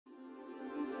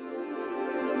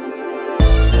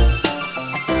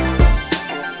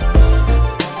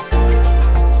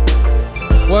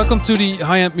Welcome to the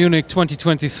High-End Munich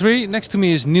 2023. Next to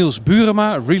me is Niels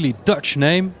Burema, a really Dutch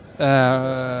name,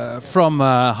 from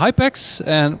Hypex,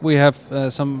 and we have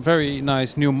some very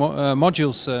nice new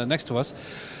modules next to us.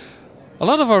 A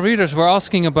lot of our readers were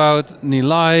asking about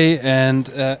Nilai and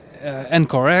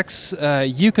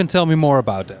NcoreX. You can tell me more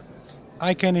about that.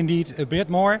 I can indeed a bit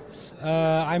more.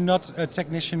 I'm not a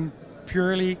technician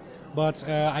purely, but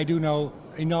I do know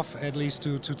enough at least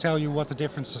to tell you what the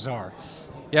differences are.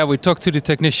 Yeah, we talked to the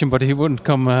technician, but he wouldn't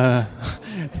come.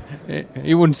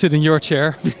 He wouldn't sit in your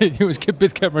chair. He was a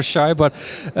bit camera shy. But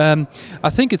I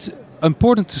think it's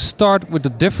important to start with the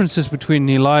differences between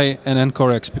Nilai and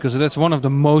NcoreX, because that's one of the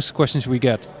most questions we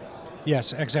get.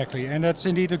 Yes, exactly, and that's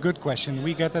indeed a good question.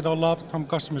 We get it a lot from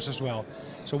customers as well.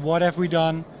 So what have we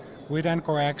done with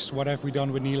NcoreX? What have we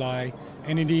done with Nilai?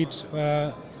 And indeed,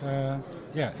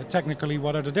 technically,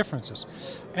 what are the differences?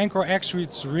 NcoreX,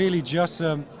 it's really just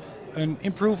an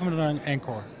improvement on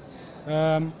Encore.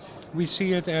 We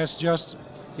see it as just,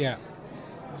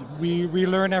 we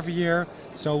learn every year,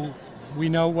 so we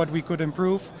know what we could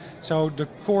improve. So the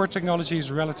core technology is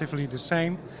relatively the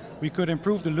same. We could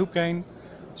improve the loop gain,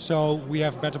 so we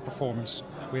have better performance.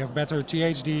 We have better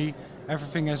THD,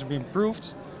 everything has been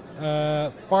improved.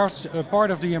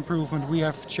 Part of the improvement we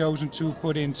have chosen to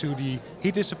put into the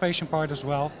heat dissipation part as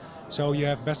well, so you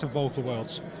have best of both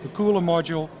worlds. The cooler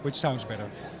module, which sounds better.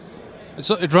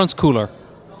 So it runs cooler?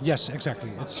 Yes,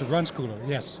 exactly. It runs cooler,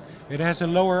 yes. It has a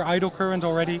lower idle current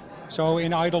already, so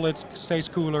in idle it stays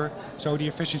cooler, so the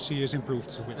efficiency is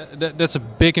improved. That's a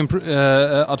big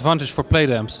advantage for plate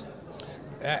amps.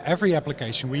 Every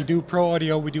application. We do pro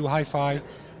audio, we do hi-fi,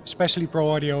 especially pro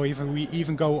audio. We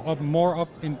even go more up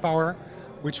in power,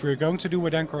 which we're going to do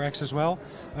with NcoreX as well.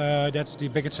 That's the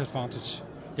biggest advantage,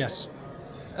 yes.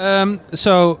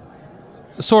 So,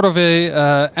 sort of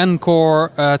a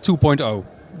Encore 2.0.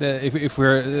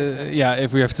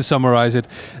 If we have to summarize it,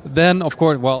 then of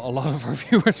course, well, a lot of our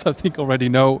viewers I think already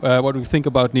know what we think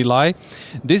about Nilai.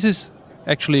 This is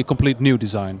actually a complete new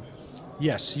design.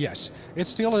 Yes, it's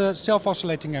still a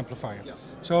self-oscillating amplifier. Yeah.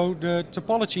 So the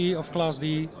topology of Class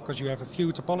D, because you have a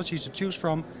few topologies to choose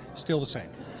from, is still the same.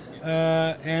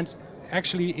 And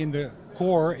actually in the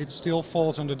core, it still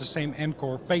falls under the same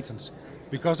Encore patents,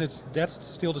 because that's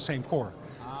still the same core.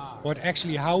 But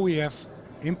actually how we have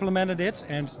implemented it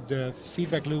and the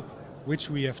feedback loop which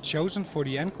we have chosen for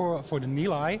the Encore, for the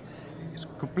Nilai, is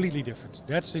completely different.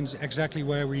 That's exactly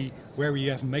where we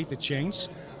have made the change,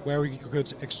 where we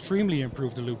could extremely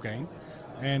improve the loop gain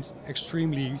and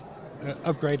extremely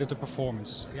upgraded the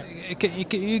performance. Yeah.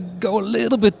 Can you go a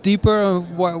little bit deeper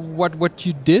on what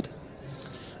you did?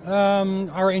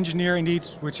 Our engineer indeed,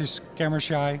 which is camera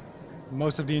shy,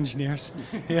 most of the engineers.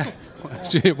 Yeah.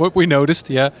 What we noticed,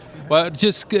 yeah. Well,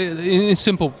 just in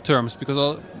simple terms,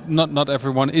 because not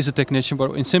everyone is a technician,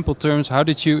 but in simple terms, how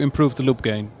did you improve the loop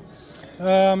gain?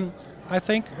 I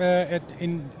think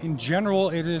in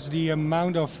general it is the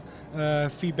amount of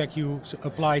feedback you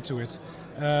apply to it.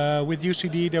 With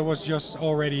UCD there was just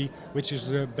already, which is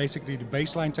basically the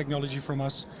baseline technology from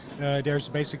us, there's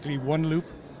basically one loop.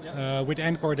 With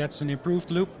Encore that's an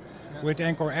improved loop. With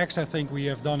NcoreX I think we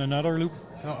have done another loop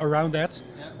around that.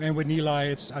 And with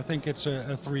Nilai I think it's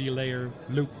a 3-layer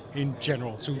loop in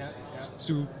general,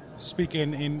 to speak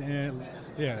in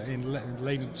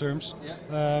layman terms.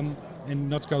 And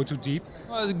not go too deep.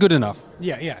 Well, it's good enough.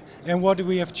 Yeah. And what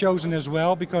we have chosen as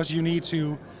well, because you need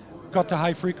to cut the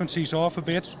high frequencies off a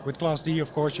bit. With Class D,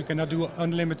 of course, you cannot do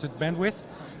unlimited bandwidth.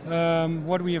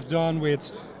 What we have done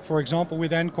with, for example,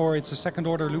 with Encore, it's a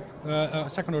second-order loop,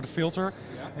 second-order filter,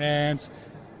 and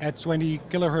at 20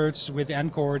 kilohertz with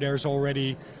Encore, there's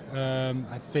already,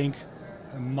 I think,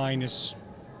 a minus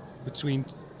between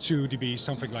 2 dB,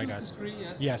 something like that. 3,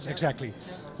 yes. Yes, exactly.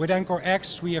 Yeah. With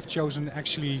NcoreX, we have chosen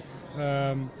actually.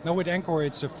 Now with Encore,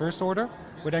 it's a first order.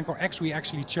 With NcoreX, we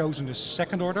actually chosen the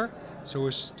second order, so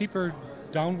a steeper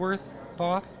downward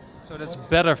path. So that's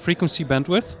better frequency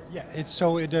bandwidth. Yeah, it's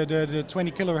so the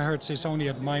 20 kilohertz is only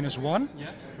at -1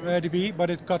 dB, but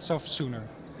it cuts off sooner.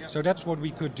 Yeah. So that's what we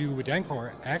could do with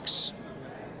NcoreX.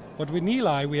 But with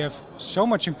Nilai, we have so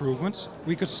much improvements.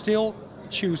 We could still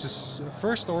choose a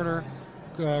first order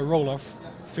roll-off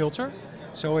filter.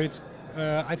 So it's,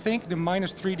 I think the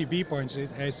 -3 dB points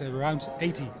is around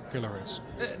 80 kilohertz.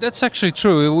 That's actually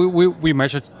true. We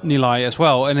measured Nilai as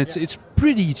well, and it's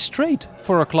pretty straight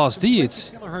for a Class D.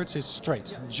 20 kilohertz is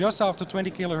straight. Just after 20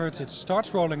 kilohertz, it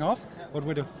starts rolling off. But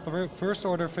with a first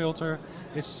order filter,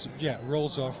 it's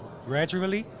rolls off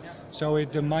gradually. So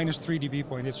the -3 dB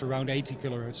point, it's around 80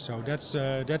 kilohertz. So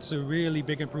that's a really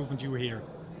big improvement you hear.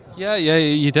 Yeah, yeah,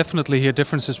 you definitely hear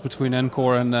differences between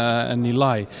Encore and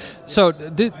Nilai. So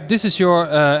this is your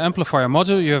amplifier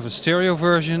module. You have a stereo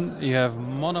version, you have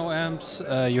mono amps,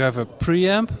 you have a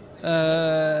preamp.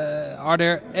 Are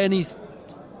there any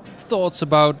thoughts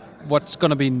about what's going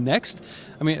to be next?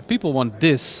 I mean, people want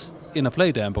this in a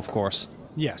plate amp, of course.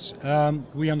 Yes,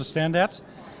 we understand that.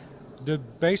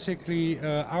 Basically,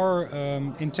 our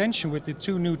intention with the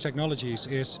two new technologies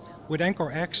is with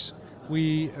NcoreX,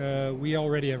 we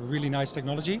already have really nice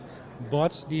technology,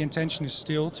 but the intention is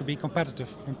still to be competitive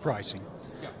in pricing.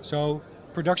 Yeah. So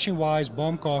production-wise,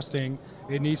 BOM costing,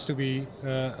 it needs to be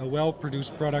a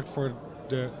well-produced product for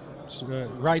the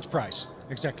right price,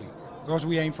 exactly. Because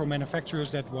we aim for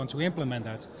manufacturers that want to implement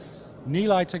that.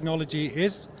 Nilai technology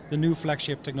is the new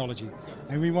flagship technology,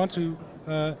 and we want to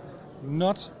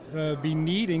not be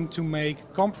needing to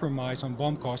make compromise on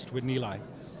BOM cost with Nilai.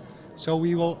 So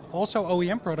we will also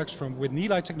OEM products with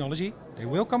Nilai technology. They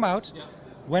will come out. Yeah.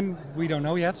 When, we don't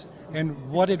know yet, and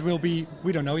what it will be,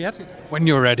 we don't know yet. When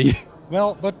you're ready.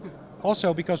 Well, but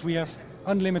also because we have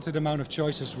unlimited amount of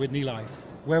choices with Nilai,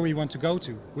 where we want to go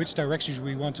to, which directions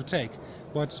we want to take.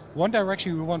 But one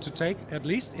direction we want to take, at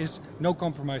least, is no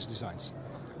compromise designs.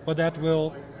 But that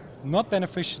will not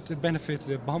benefit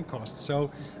the BOM cost.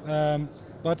 So,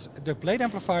 but the plate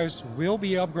amplifiers will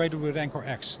be upgraded with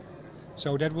NcoreX.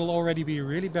 So that will already be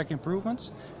really big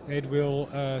improvements. It will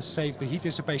save the heat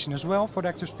dissipation as well for the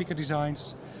active speaker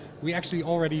designs. We actually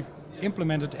already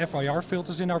implemented FIR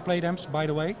filters in our plate amps, by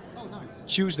the way. Oh, nice.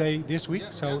 Tuesday this week,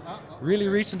 so really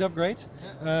recent upgrade.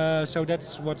 So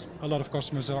that's what a lot of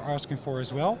customers are asking for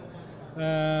as well.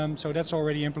 So that's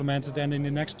already implemented, and in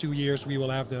the next 2 years we will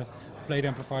have the plate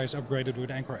amplifiers upgraded with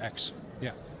NcoreX.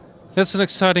 Yeah. That's an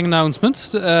exciting announcement.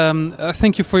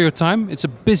 Thank you for your time. It's a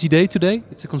busy day today.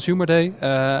 It's a consumer day.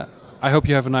 I hope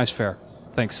you have a nice fair.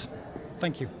 Thanks.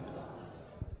 Thank you.